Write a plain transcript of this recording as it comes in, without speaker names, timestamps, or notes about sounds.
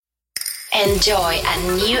Enjoy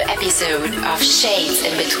a new episode of Shades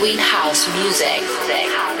in Between House Music,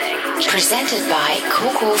 presented by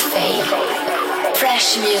Coco Faye.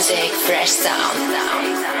 Fresh music, fresh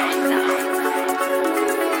sound.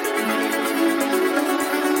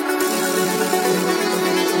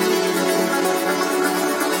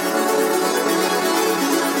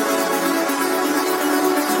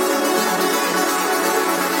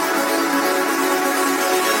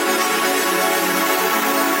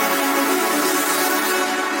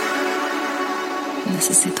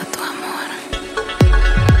 Necesito tu amor.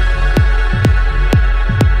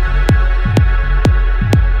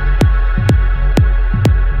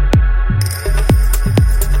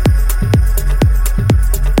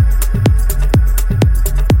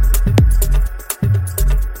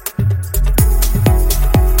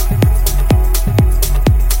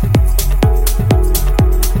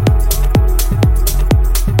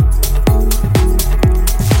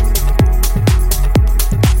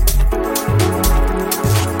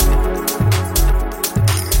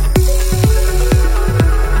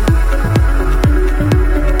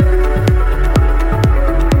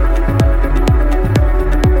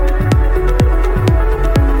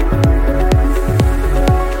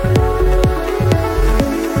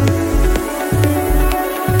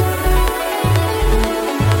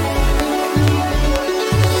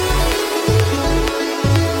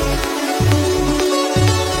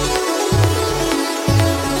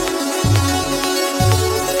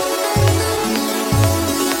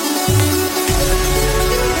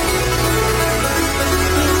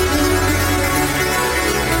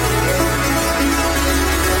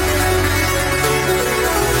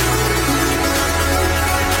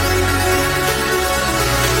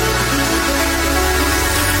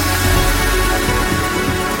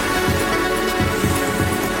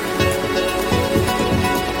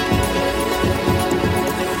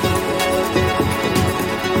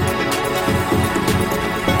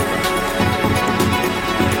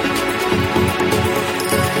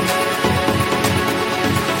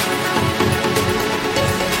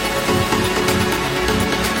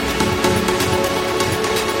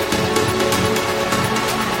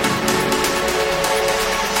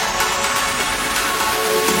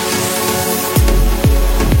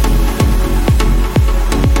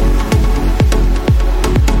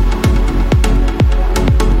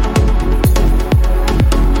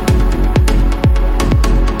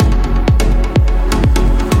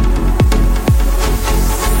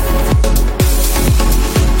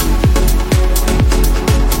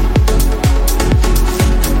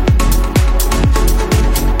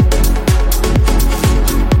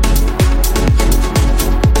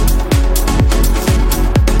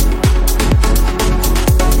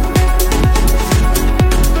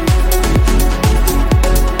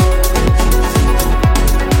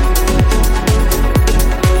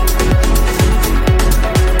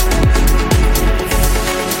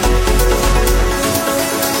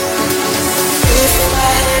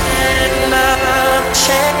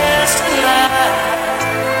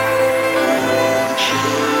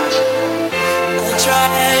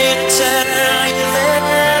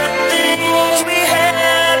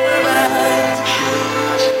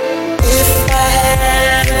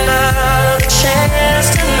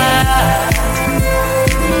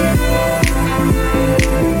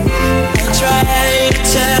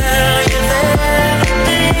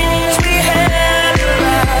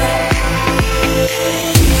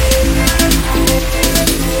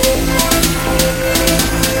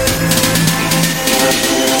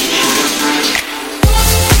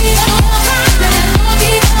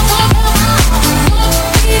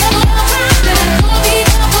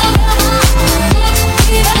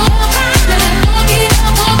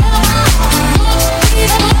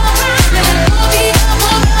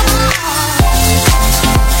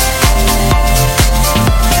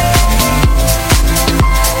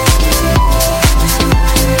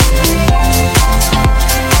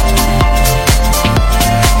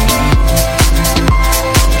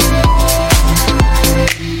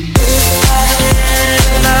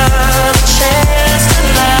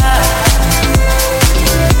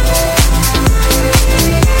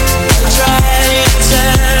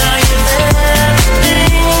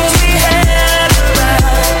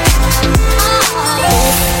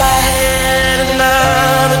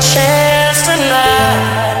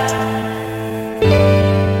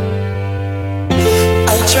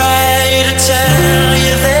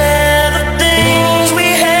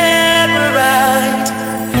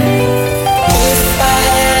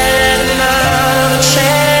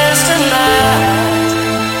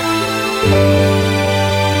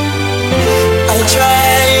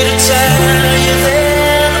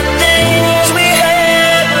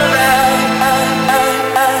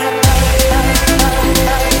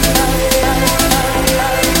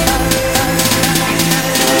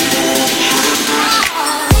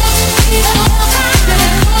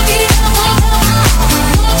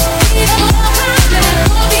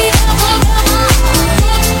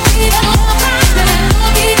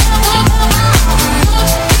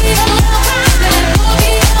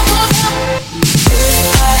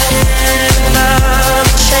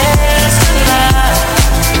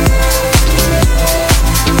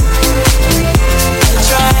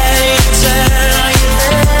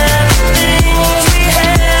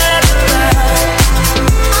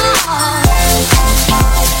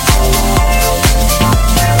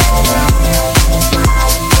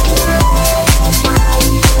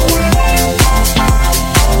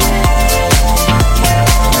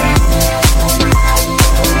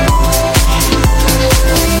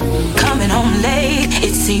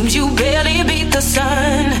 Seems you barely beat the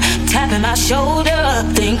sun. Tapping my shoulder,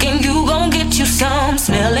 thinking you gon' get you some.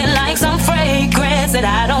 Smelling like some fragrance that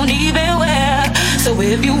I don't even wear. So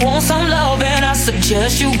if you want some loving, I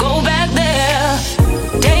suggest you go back there.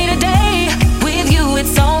 Day to day, with you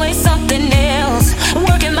it's always something else.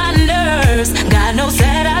 Working my nerves, God knows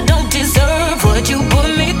that I don't deserve what you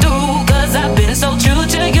put me through. Cause I've been so true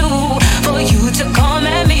to you, for you to come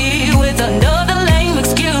at me with another lame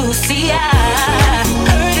excuse. See, I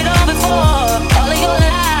heard it all before, all of your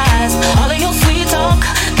lies, all of your sweet talk.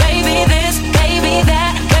 Baby this, baby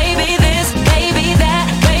that, baby this, baby that,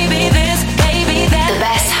 baby this, baby that. The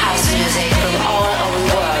best house music from all over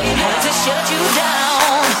the world. Had to shut you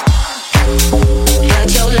down, but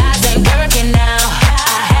your lies ain't working now.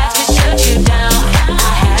 I have to shut you down,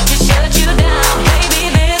 I have to shut you down. Baby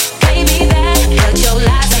this, baby that, but your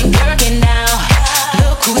lies ain't working now.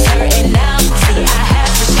 Look who's hurting now. See, I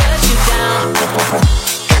have to shut you down,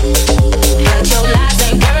 but your lies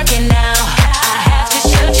ain't working now. I have to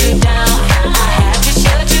shut you down, I have to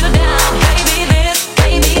shut you down. Baby this,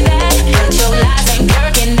 baby that, but your lies ain't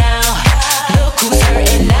working now. Look who's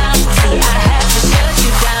hurting now. See, I have to shut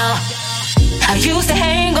you down. I used to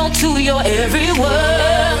hang on to your every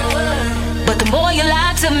word, but the more you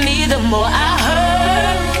lied to me, the more I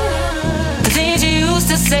heard. The things you used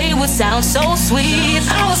to say would sound so sweet.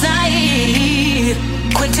 I was naive,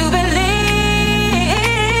 quick to believe.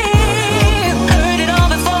 Heard it all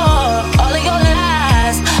before, all of your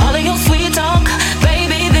lies, all of your sweet talk.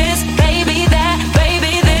 Baby this, baby that,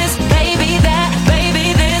 baby this, baby that,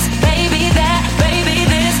 baby this, baby that, baby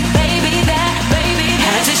this, baby that, baby.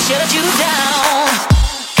 Had to shut you down,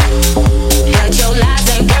 but your lies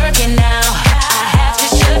ain't working now. I have to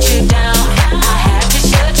shut you down, I have to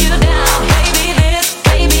shut you down. Baby this,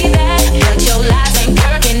 baby that, but your lies ain't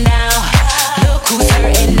working now. Look who's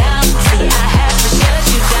hurting now. See, I have to shut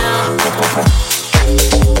you down, but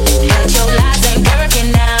your lies ain't working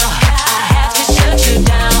now. I have to shut you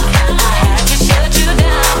down, I have to shut you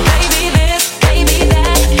down. Baby this, baby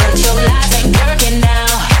that, but your lies ain't working now.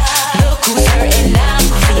 Look who's hurting now.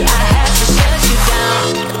 See, I have to shut you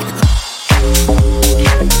down.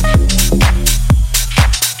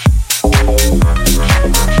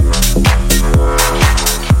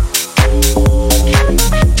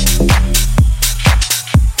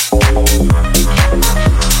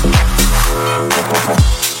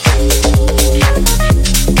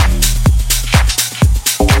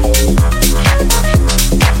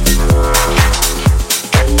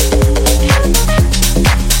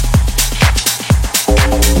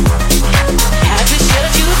 Had to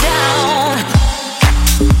shut you down.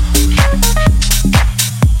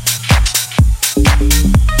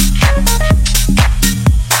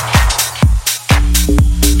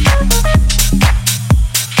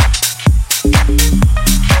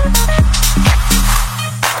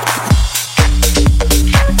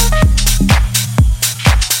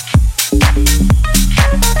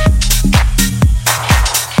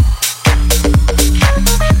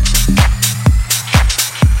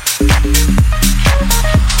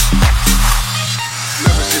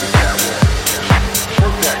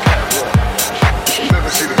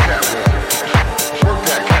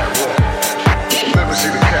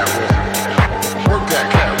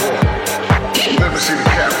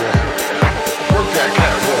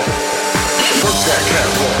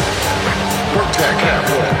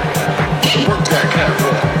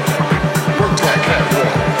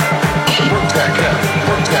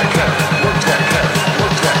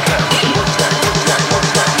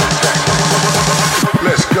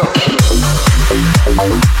 Let's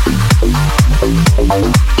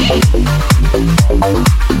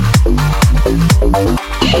go.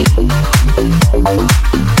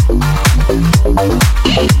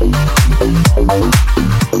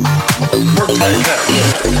 Work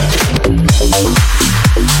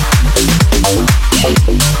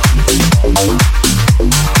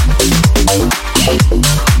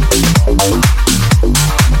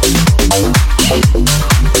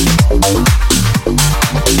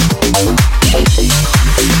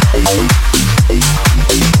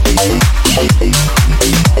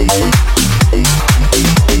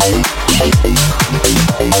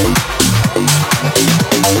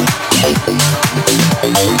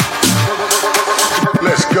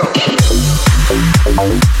Let's go.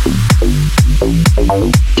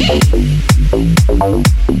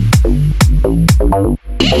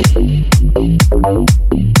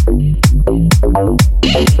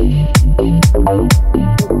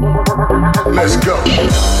 Let's go.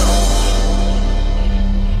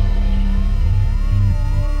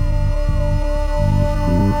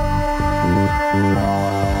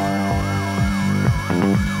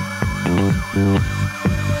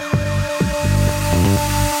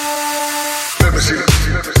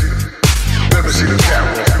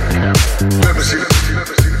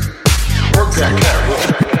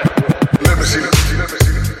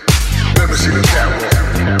 see the catwalk.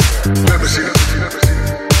 Let me see the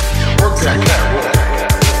work that catwalk.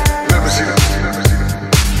 Let me see the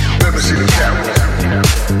catwalk.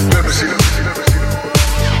 Let me see the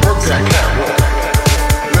work that catwalk.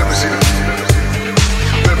 Let me see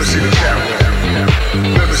the catwalk.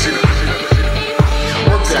 Let me see the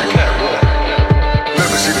work that catwalk. Let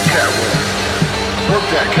me see the catwalk. Work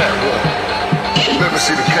that catwalk. Let me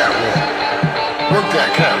see the catwalk. Work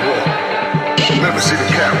that catwalk. Let me see the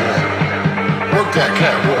catwalk. Work that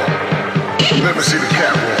catwalk. Let me see the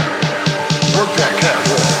catwalk. Work that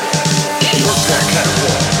catwalk. Work that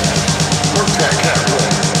catwalk. Work that catwalk.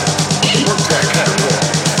 Work that catwalk.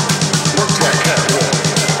 Work that catwalk.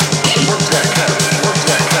 Work that catwalk. Work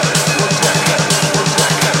that catwalk.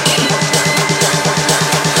 Work that catwalk.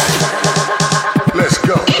 Work that catwalk. Let's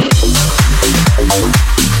go.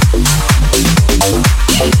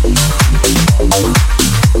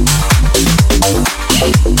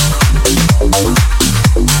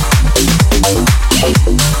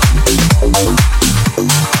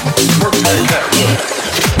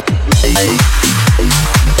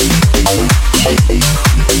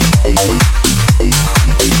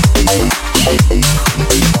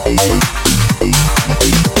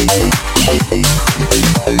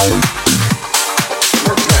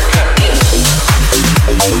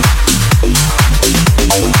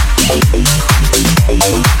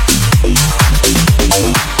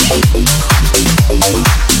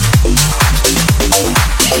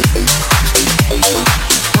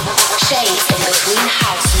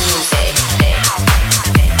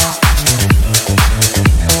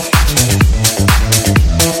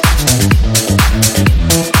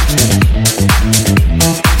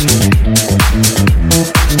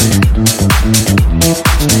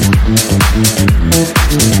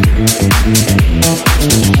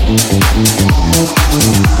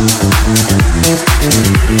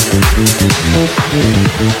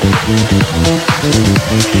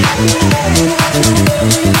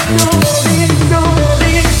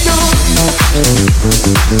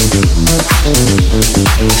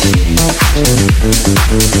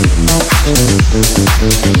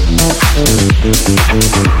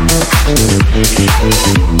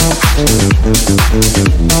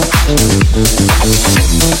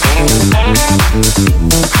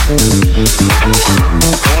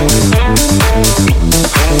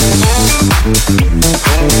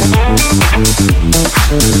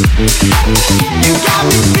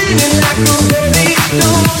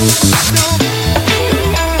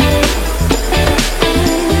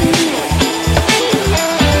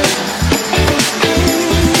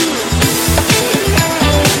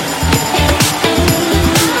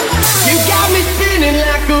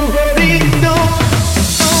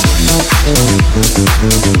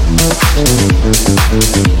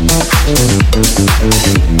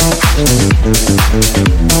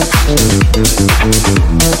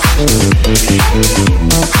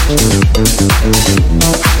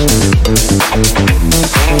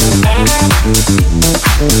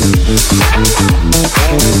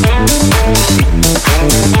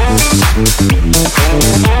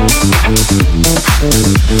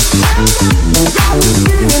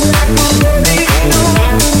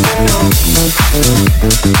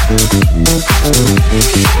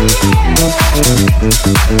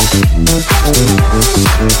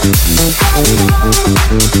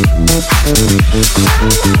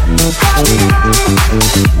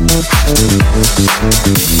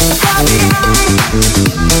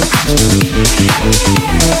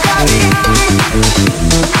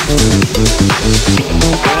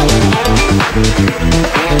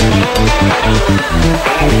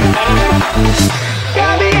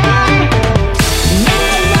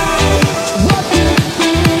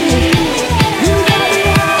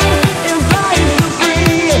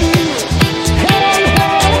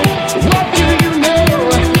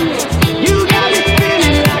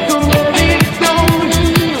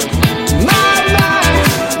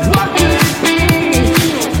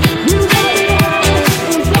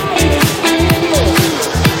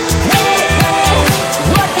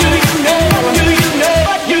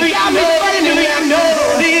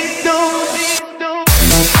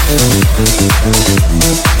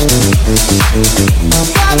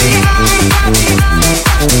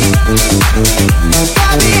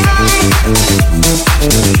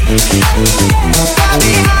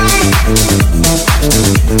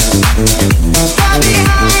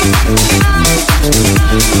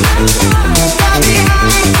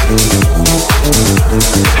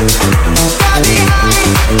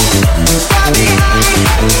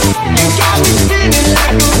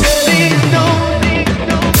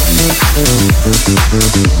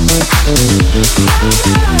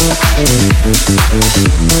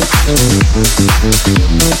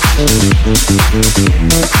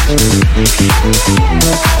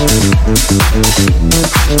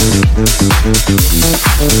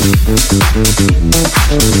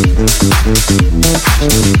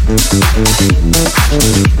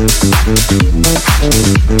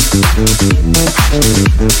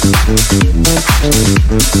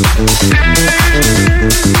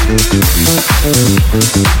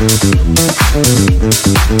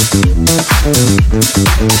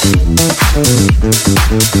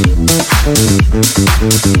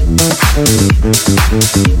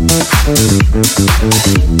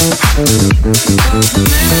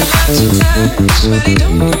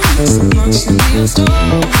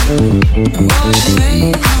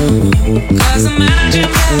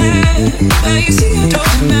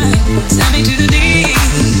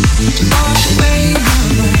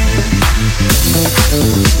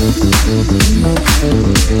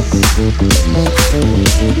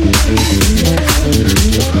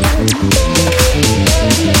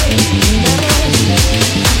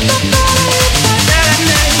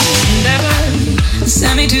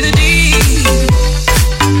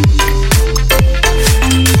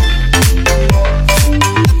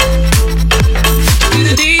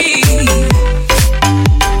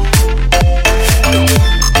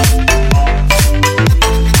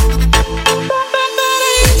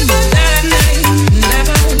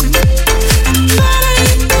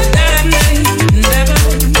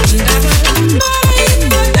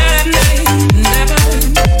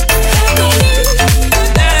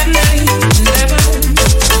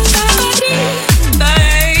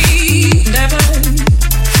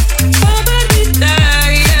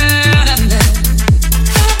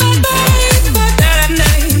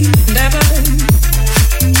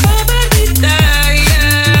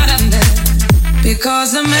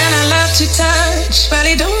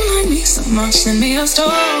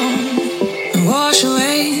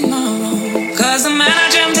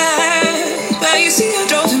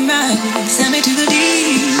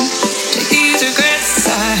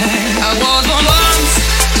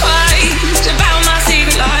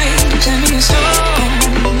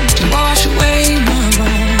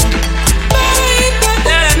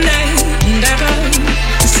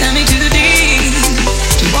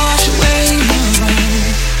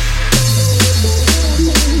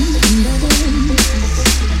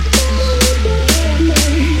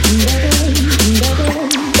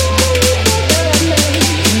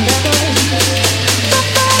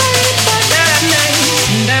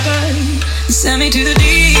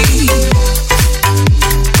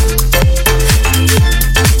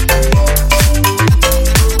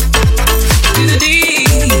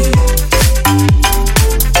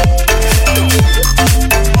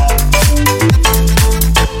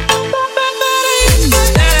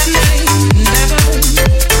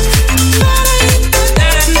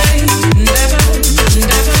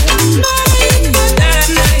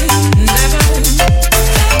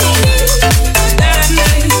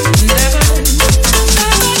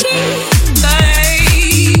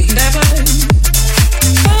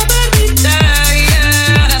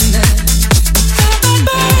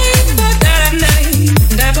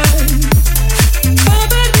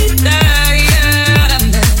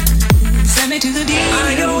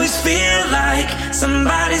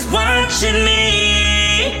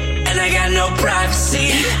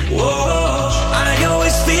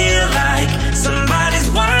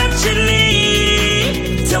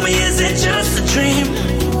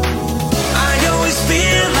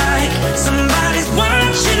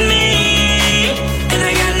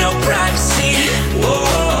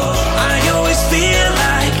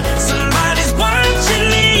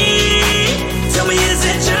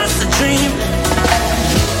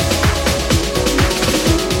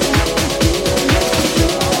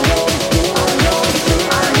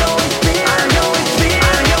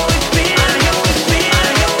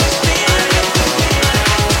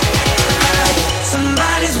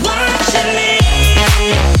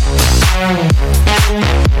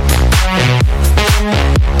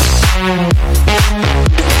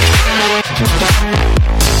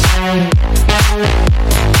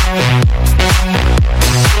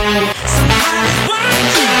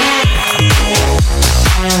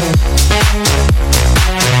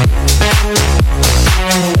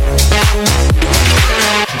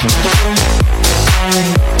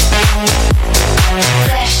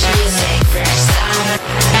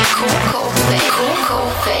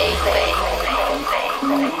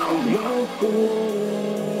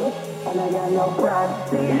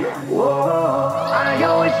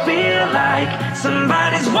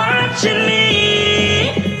 Somebody's watching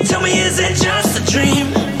me. Tell me, is it just a dream?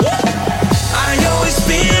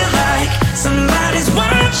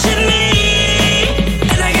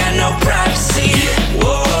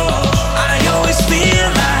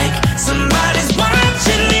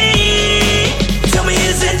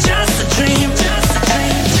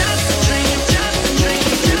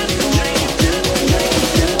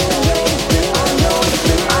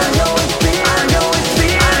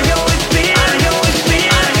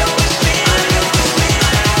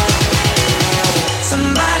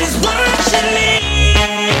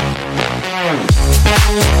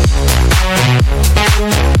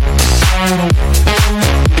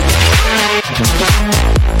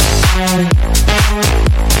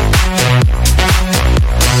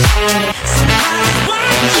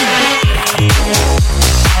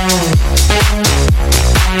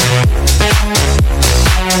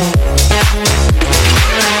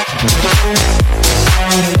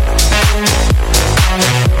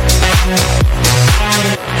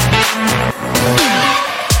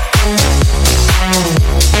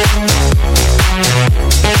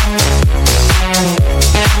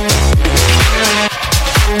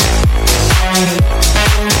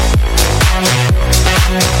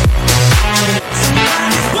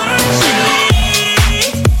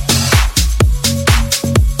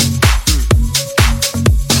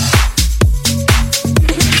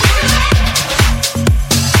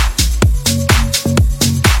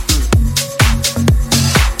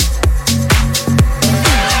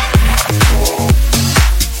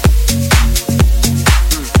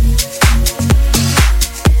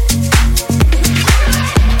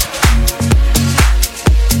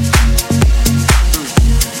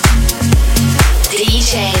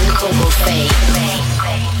 Coco Fay.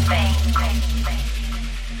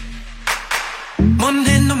 One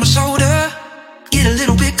hand on my shoulder, get a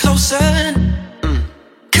little bit closer.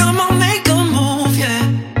 Come on, make a move,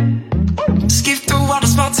 yeah. Skip through all the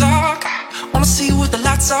small talk. Wanna see what the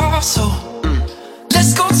lights are, so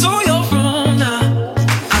let's go to your room now.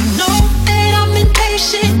 I know that I'm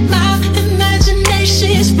impatient, my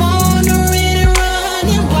imagination's wandering and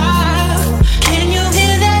running wild. Can you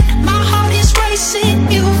hear that? My heart is racing.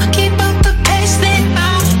 You keep up the pace, then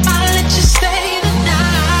I'll let you stay the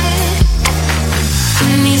night. I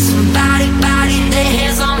need somebody, lay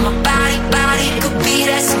hands on my body. Could be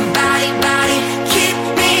that somebody, keep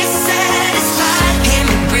me satisfied. Hear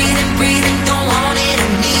me breathing, don't want it, I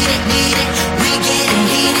need it. We getting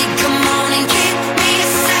heated, come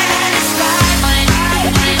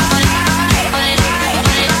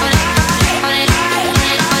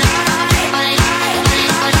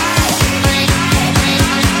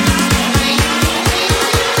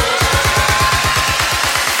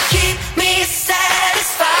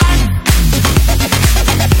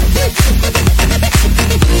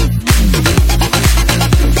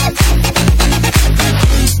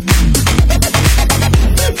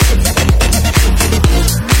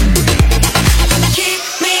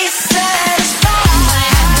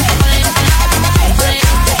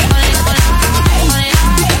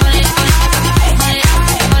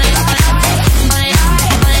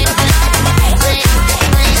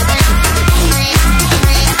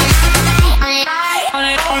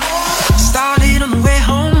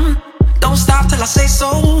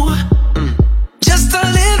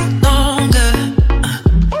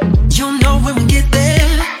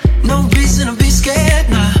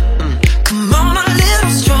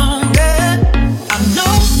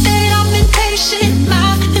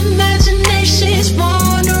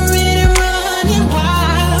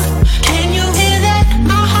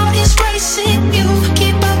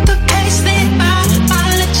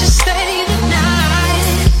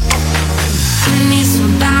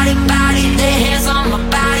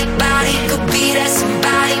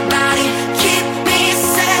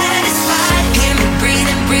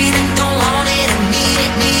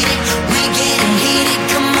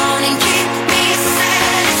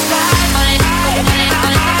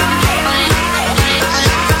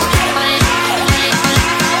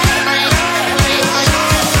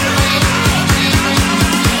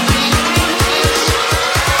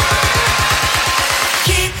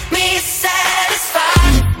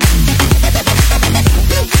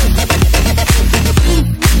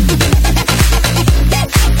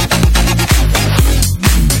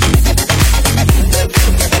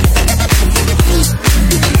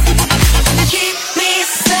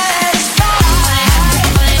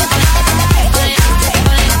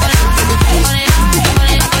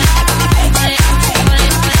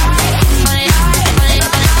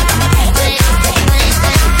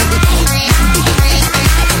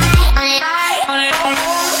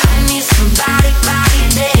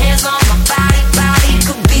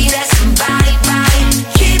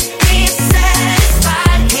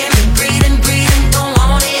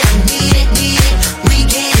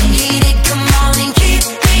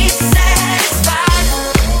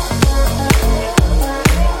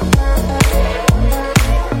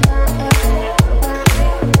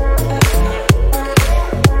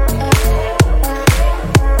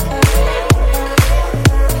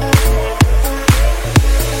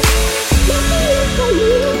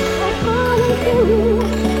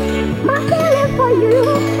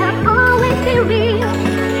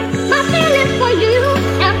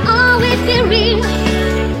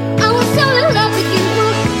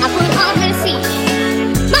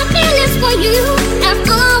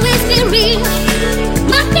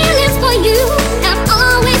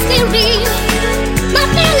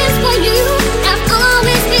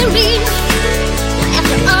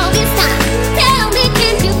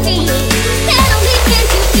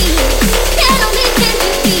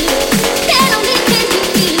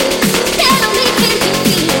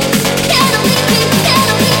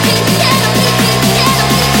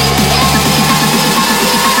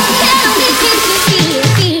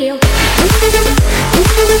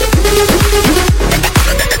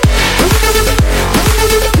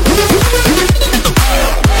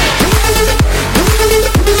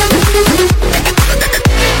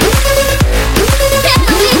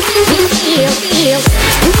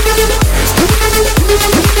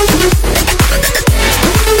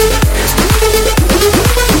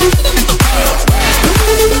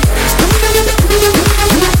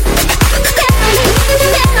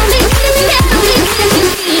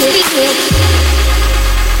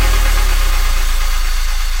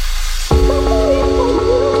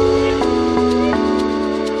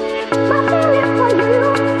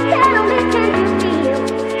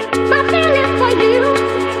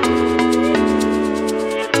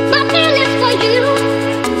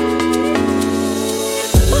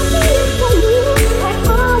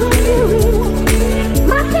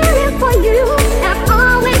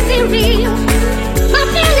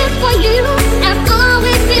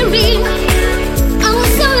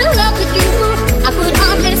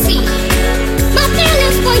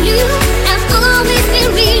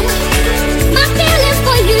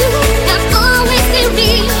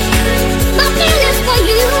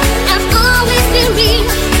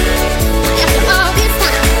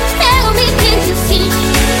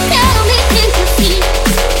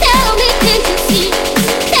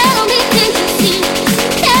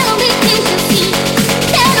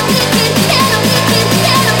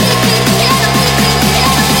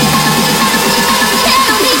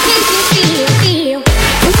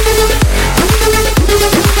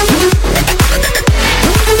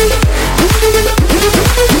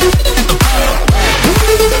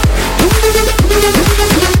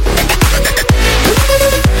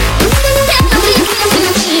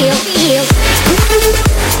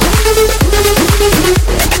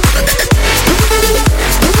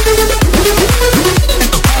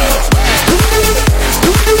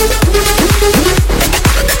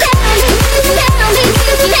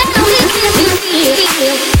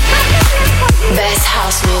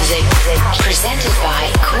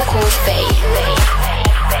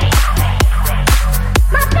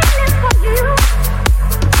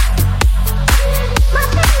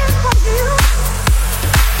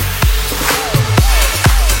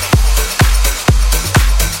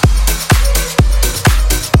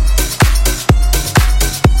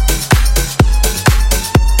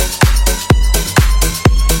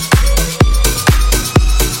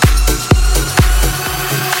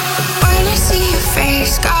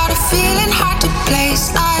face. Got a feeling hard to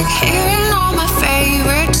place, like hearing all my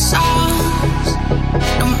favorite songs.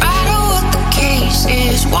 No matter what the case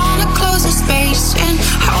is, wanna close the space and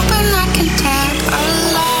hoping I can tag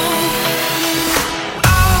along.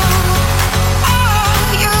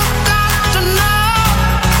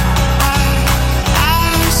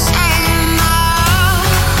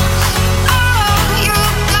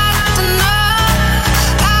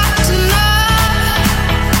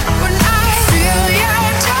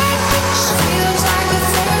 Feels like the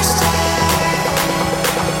first time.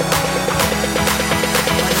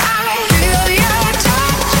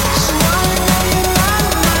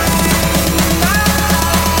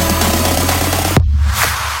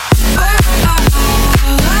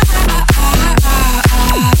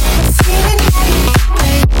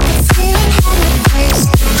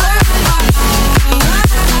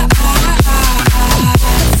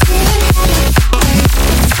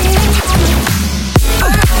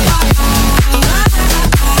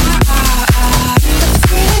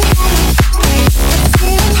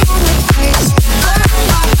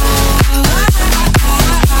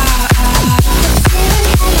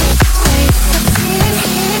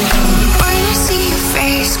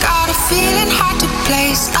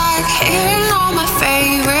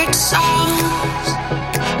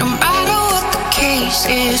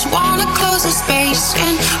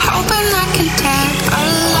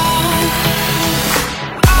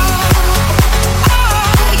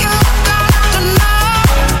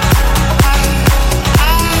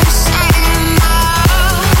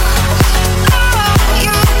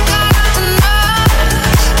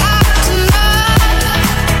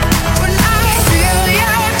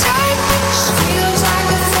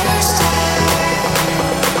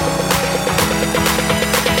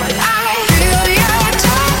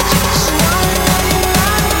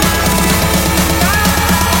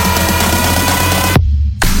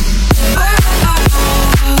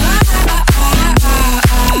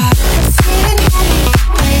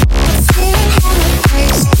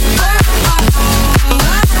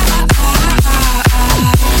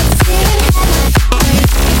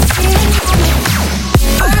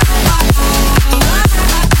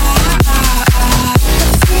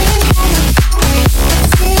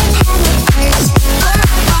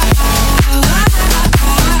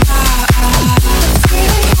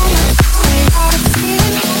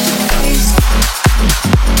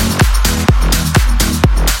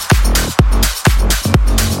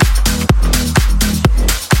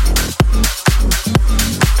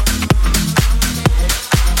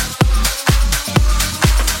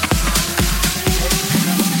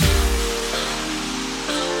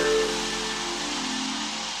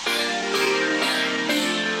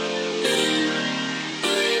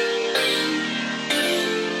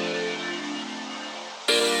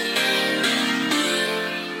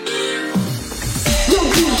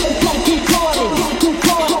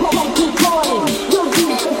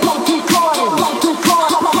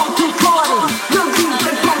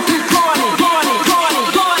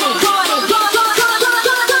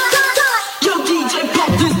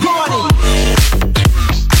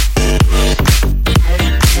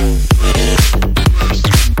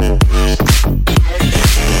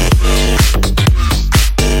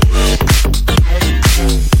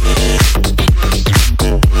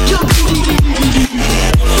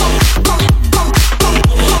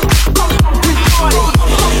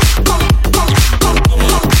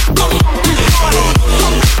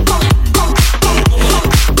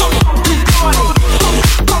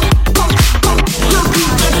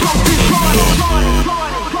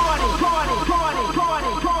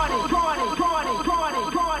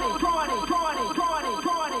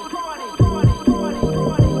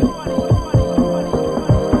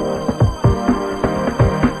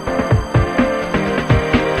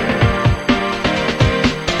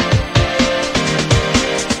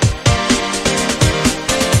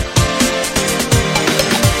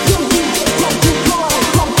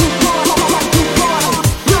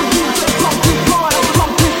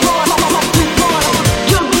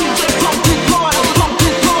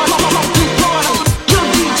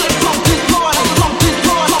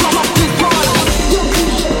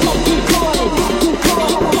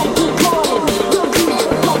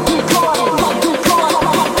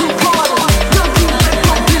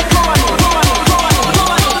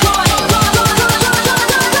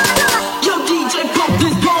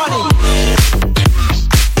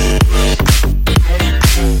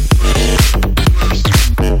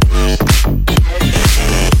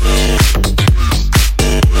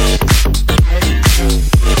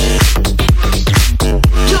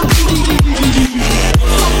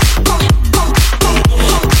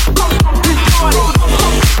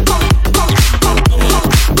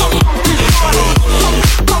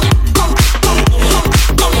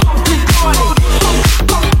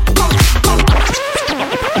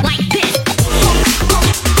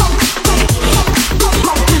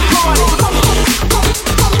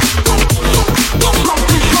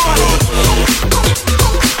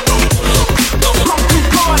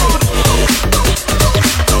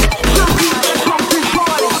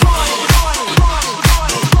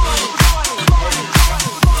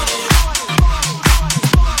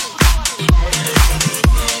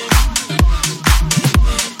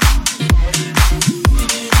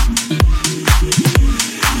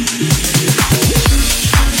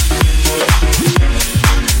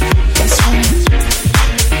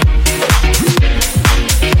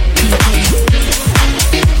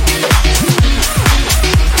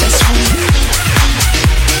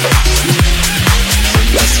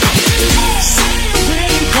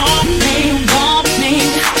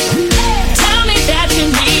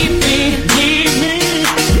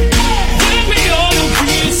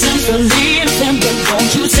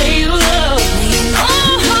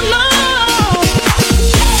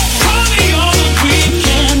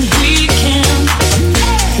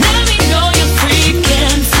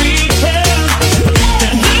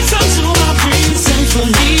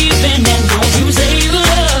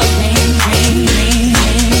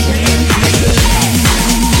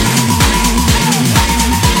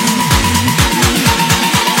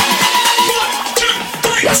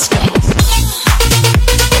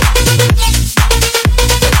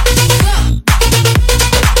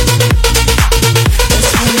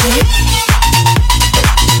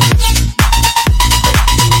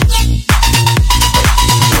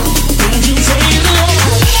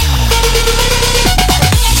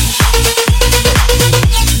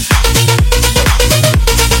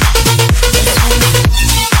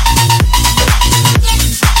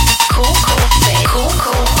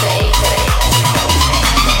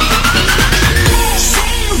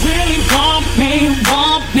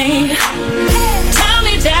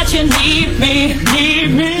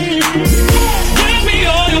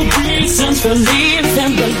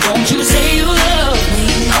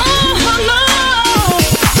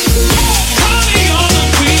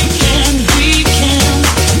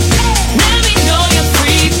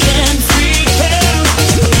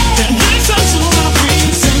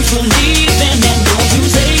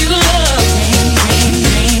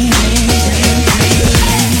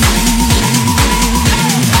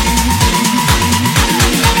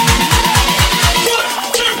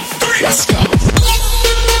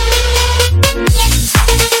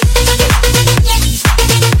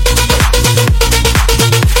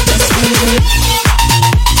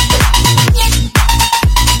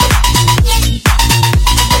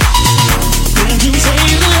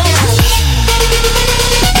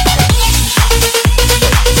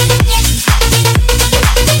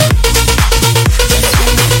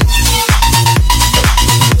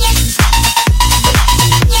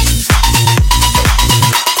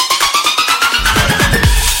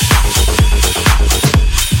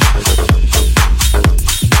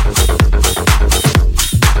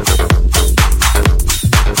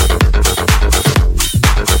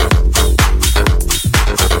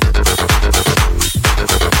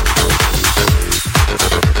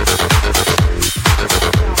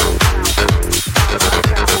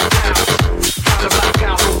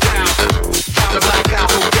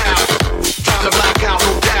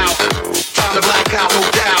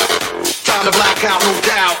 Time to black out, no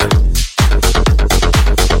doubt.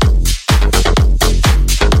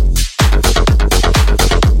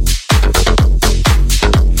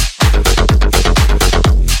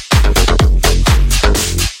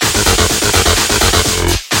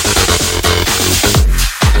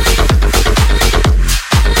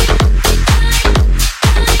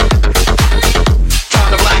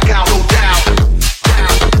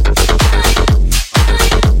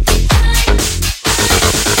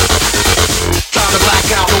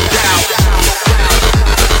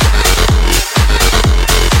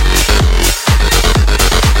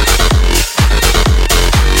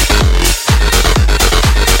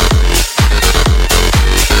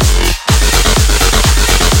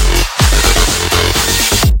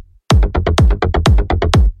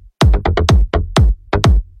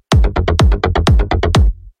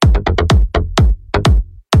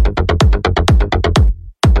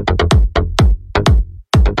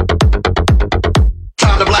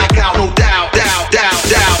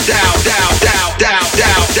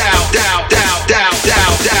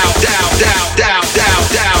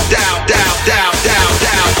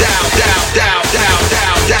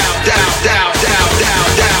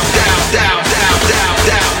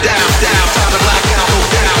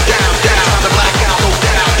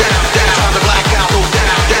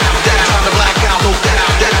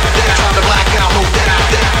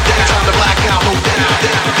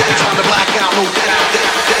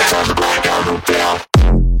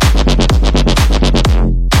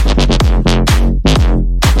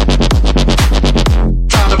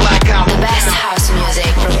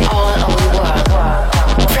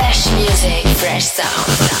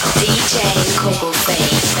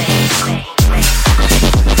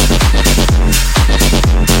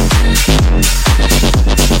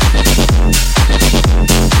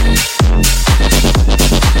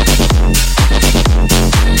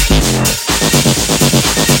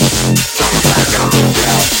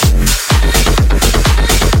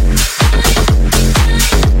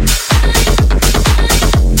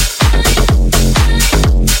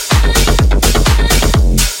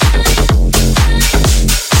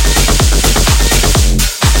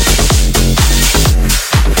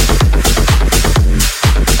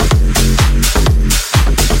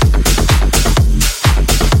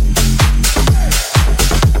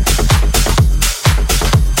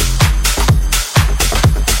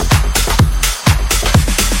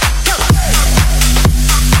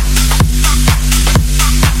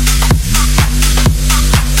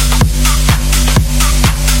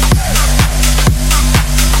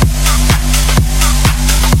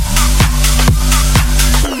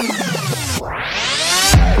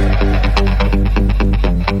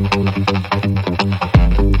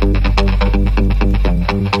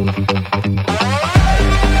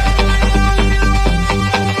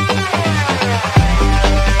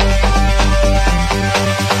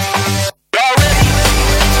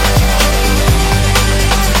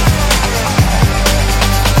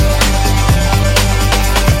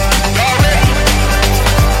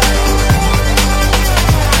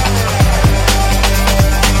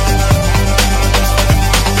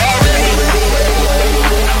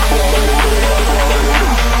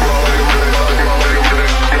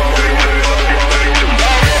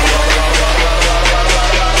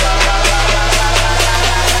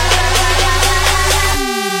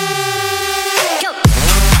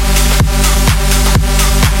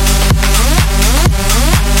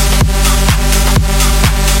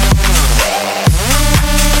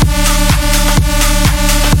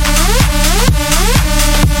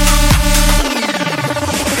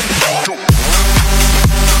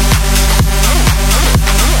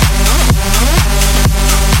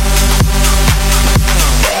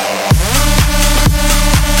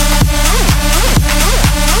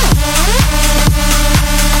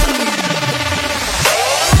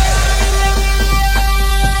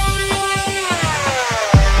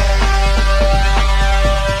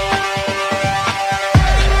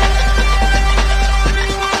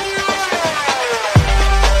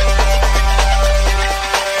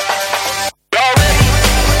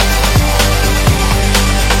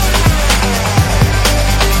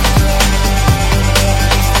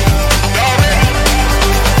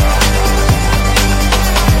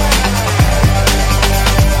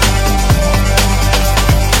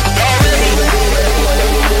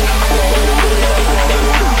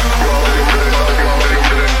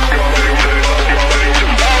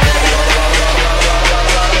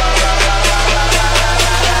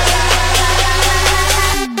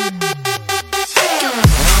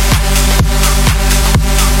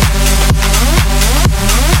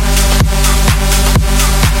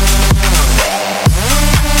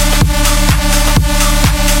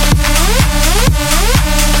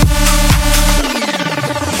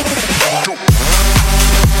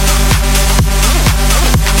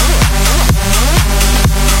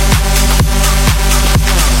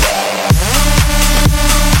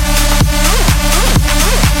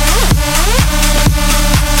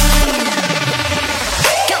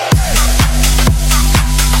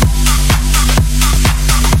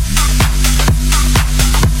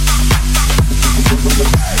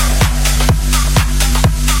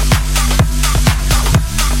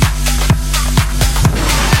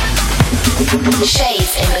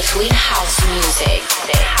 Shades in between house music.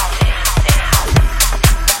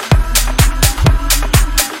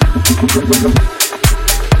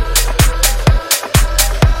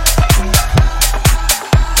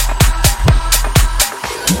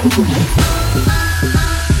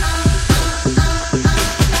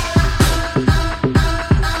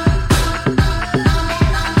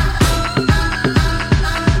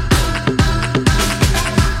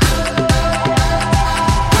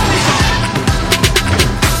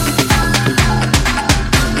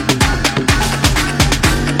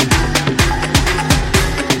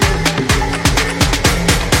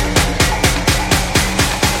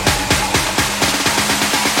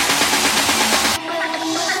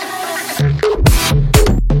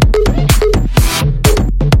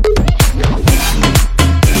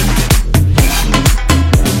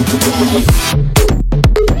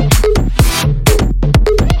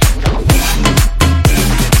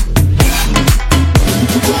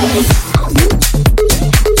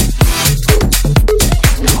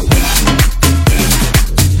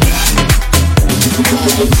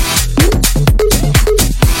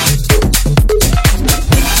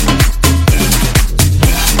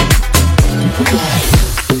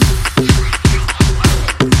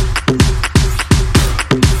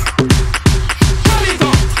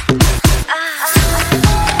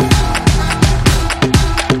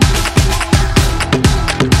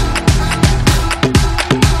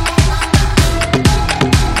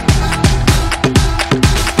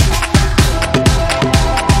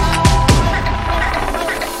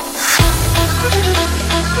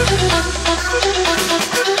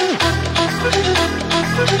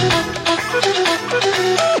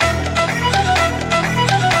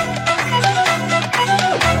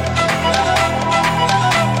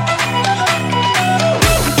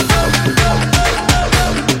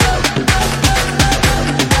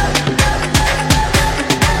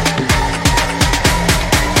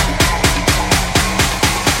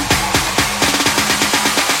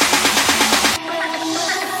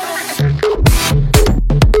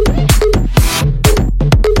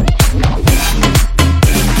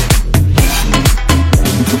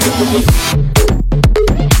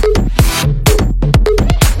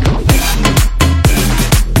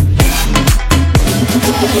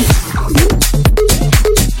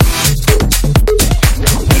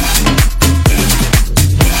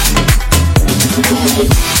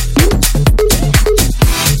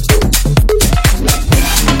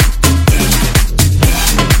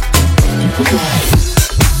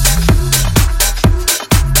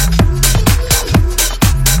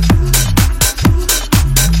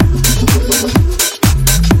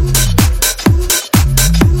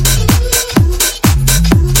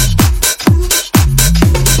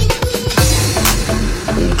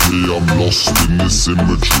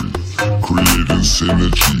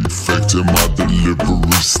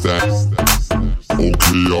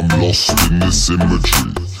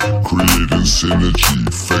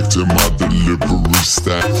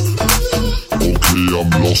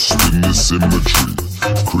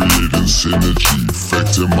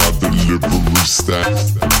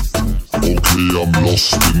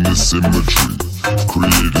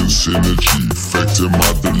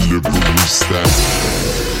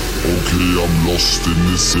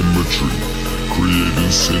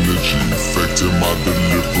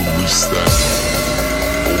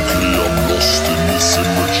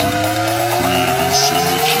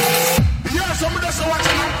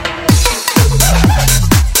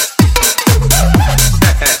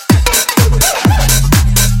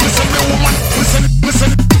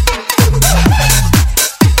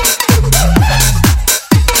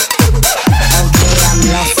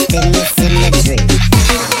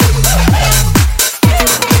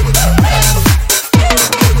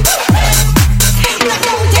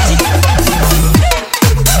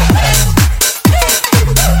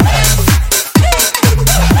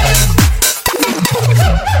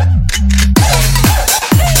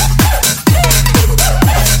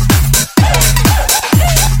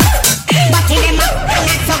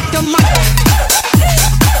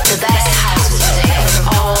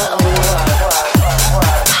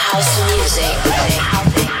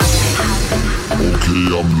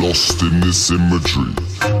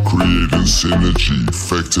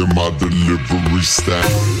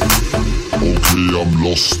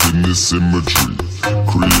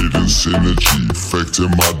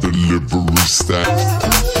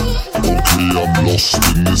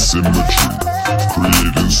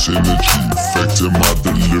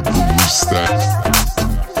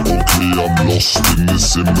 Okay, I'm lost in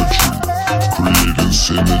this imagery, creating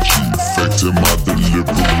synergy, affecting my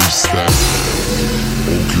delivery stack.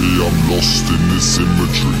 Okay, I'm lost in this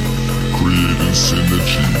imagery, creating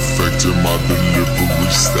synergy, affecting my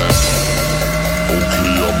delivery stack.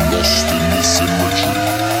 Okay, I'm lost in this imagery,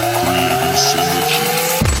 creating synergy.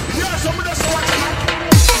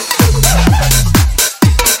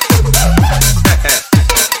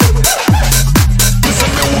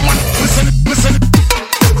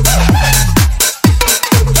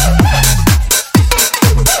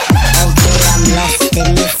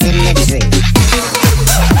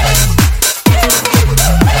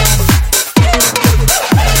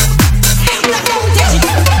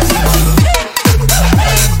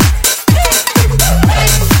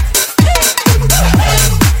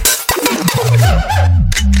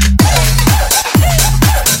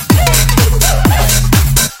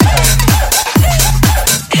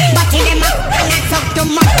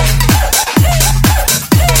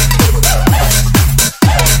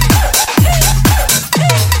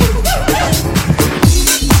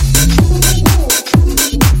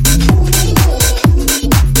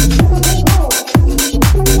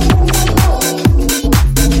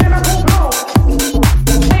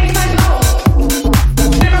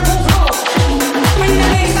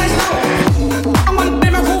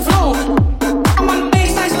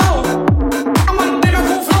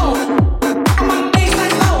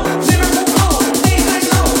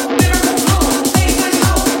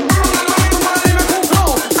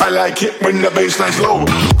 When the bassline's low.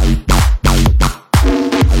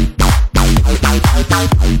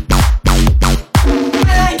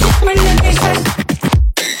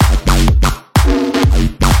 I like it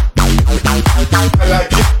when the bassline's. I like it.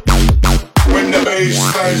 I like it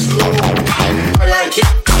when the bassline's. I like it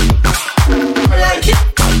when the bassline's low. I like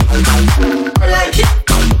it. I like it. I like it.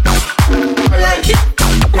 I like it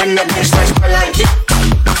when the bassline's. I like it.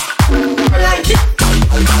 I like it.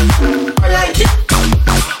 I like it.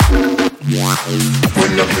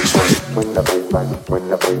 When the bassline, when the bassline, when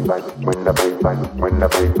the bassline, when the bassline, when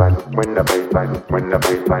the bassline, when the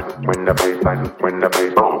bassline, when the bassline, when the bassline, when the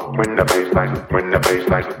bassline, when the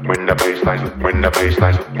bassline, when the bassline, when the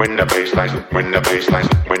bassline, when the bassline, when the bassline,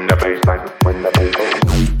 when the bassline, when the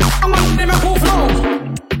bassline.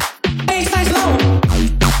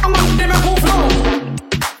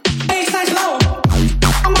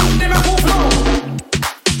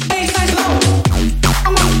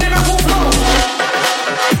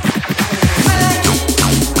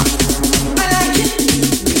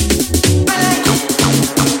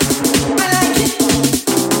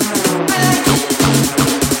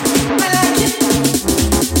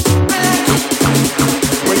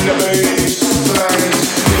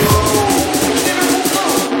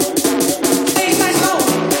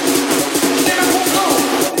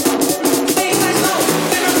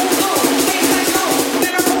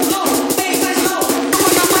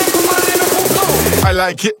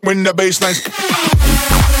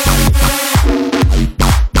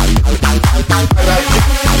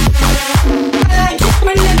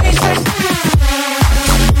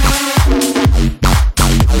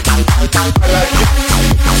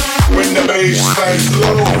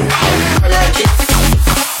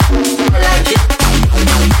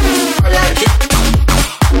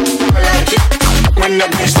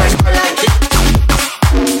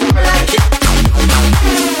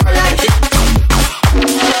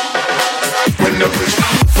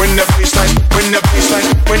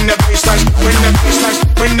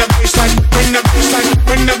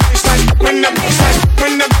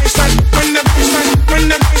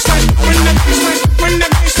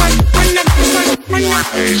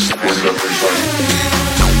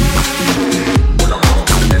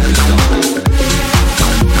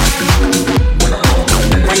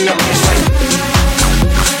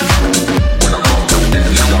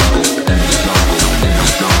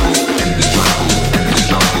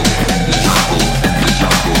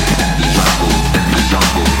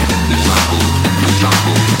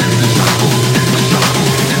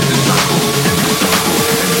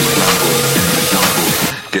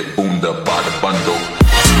 Get boomed up by the bundle.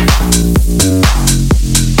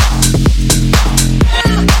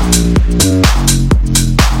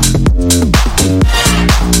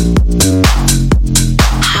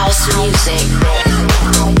 House music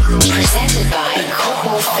presented by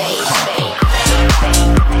Coco Faith.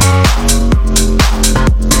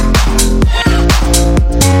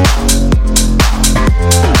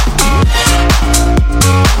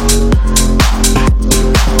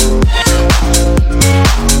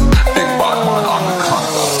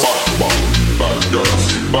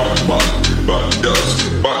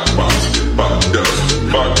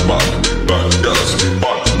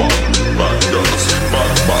 Bad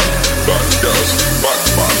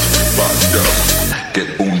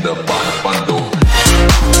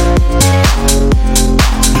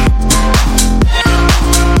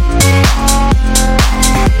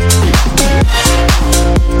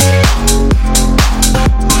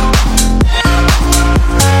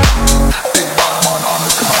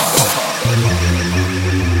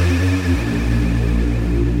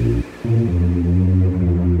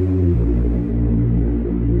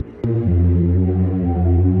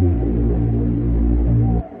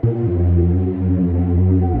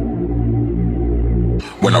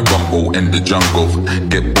When I rumble in the jungle,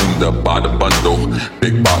 get boomed up by the bundle.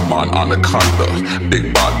 Big bad man anaconda,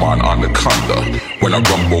 big bad man anaconda. When I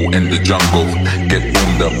rumble in the jungle, get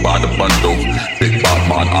boomed up by the bundle. Big bad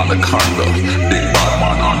man anaconda, big bad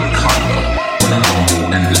man anaconda. When I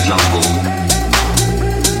rumble in the jungle,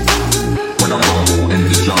 when I rumble in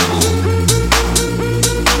the jungle,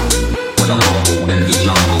 when I rumble in the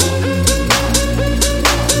jungle,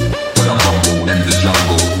 when I rumble in the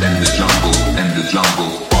jungle, in the jungle, in the jungle.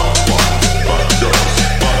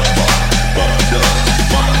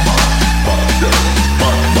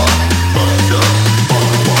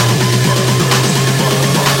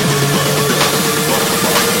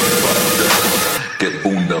 Get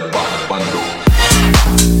boomed up by the bundle.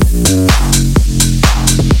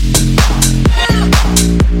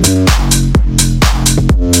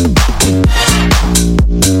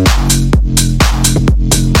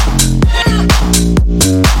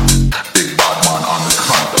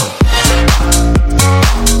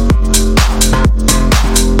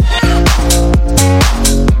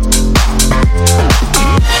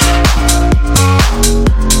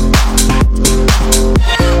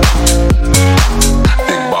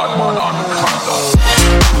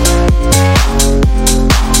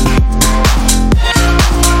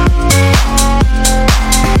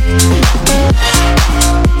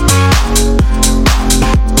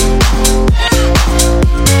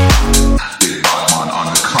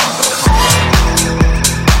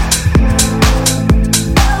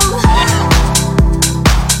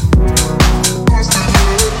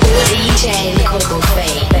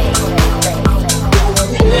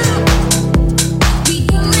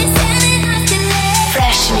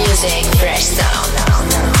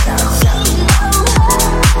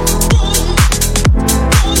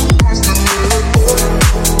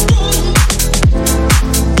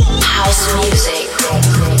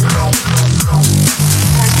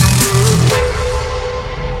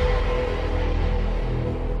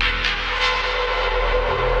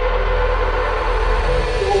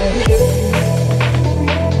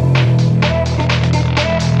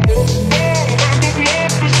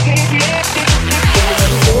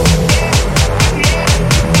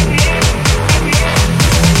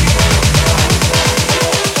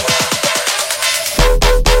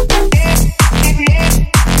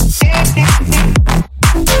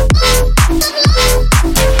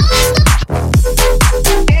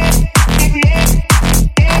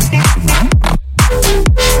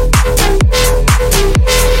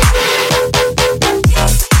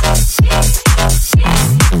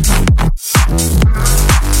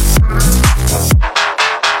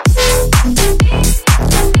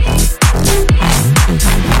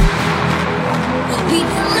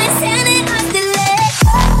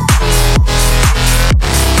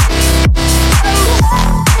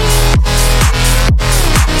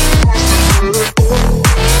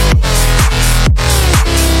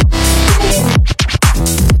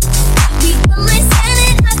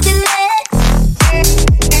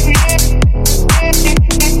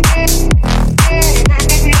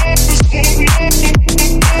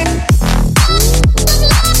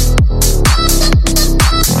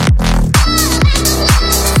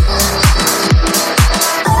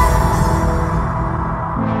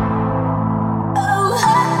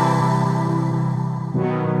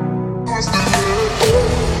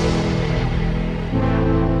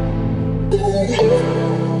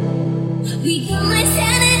 We'll be right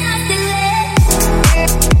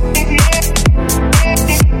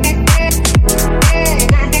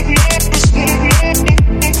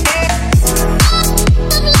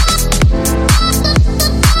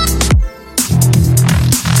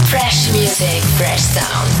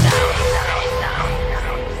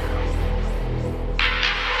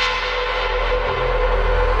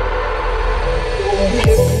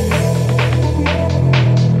back.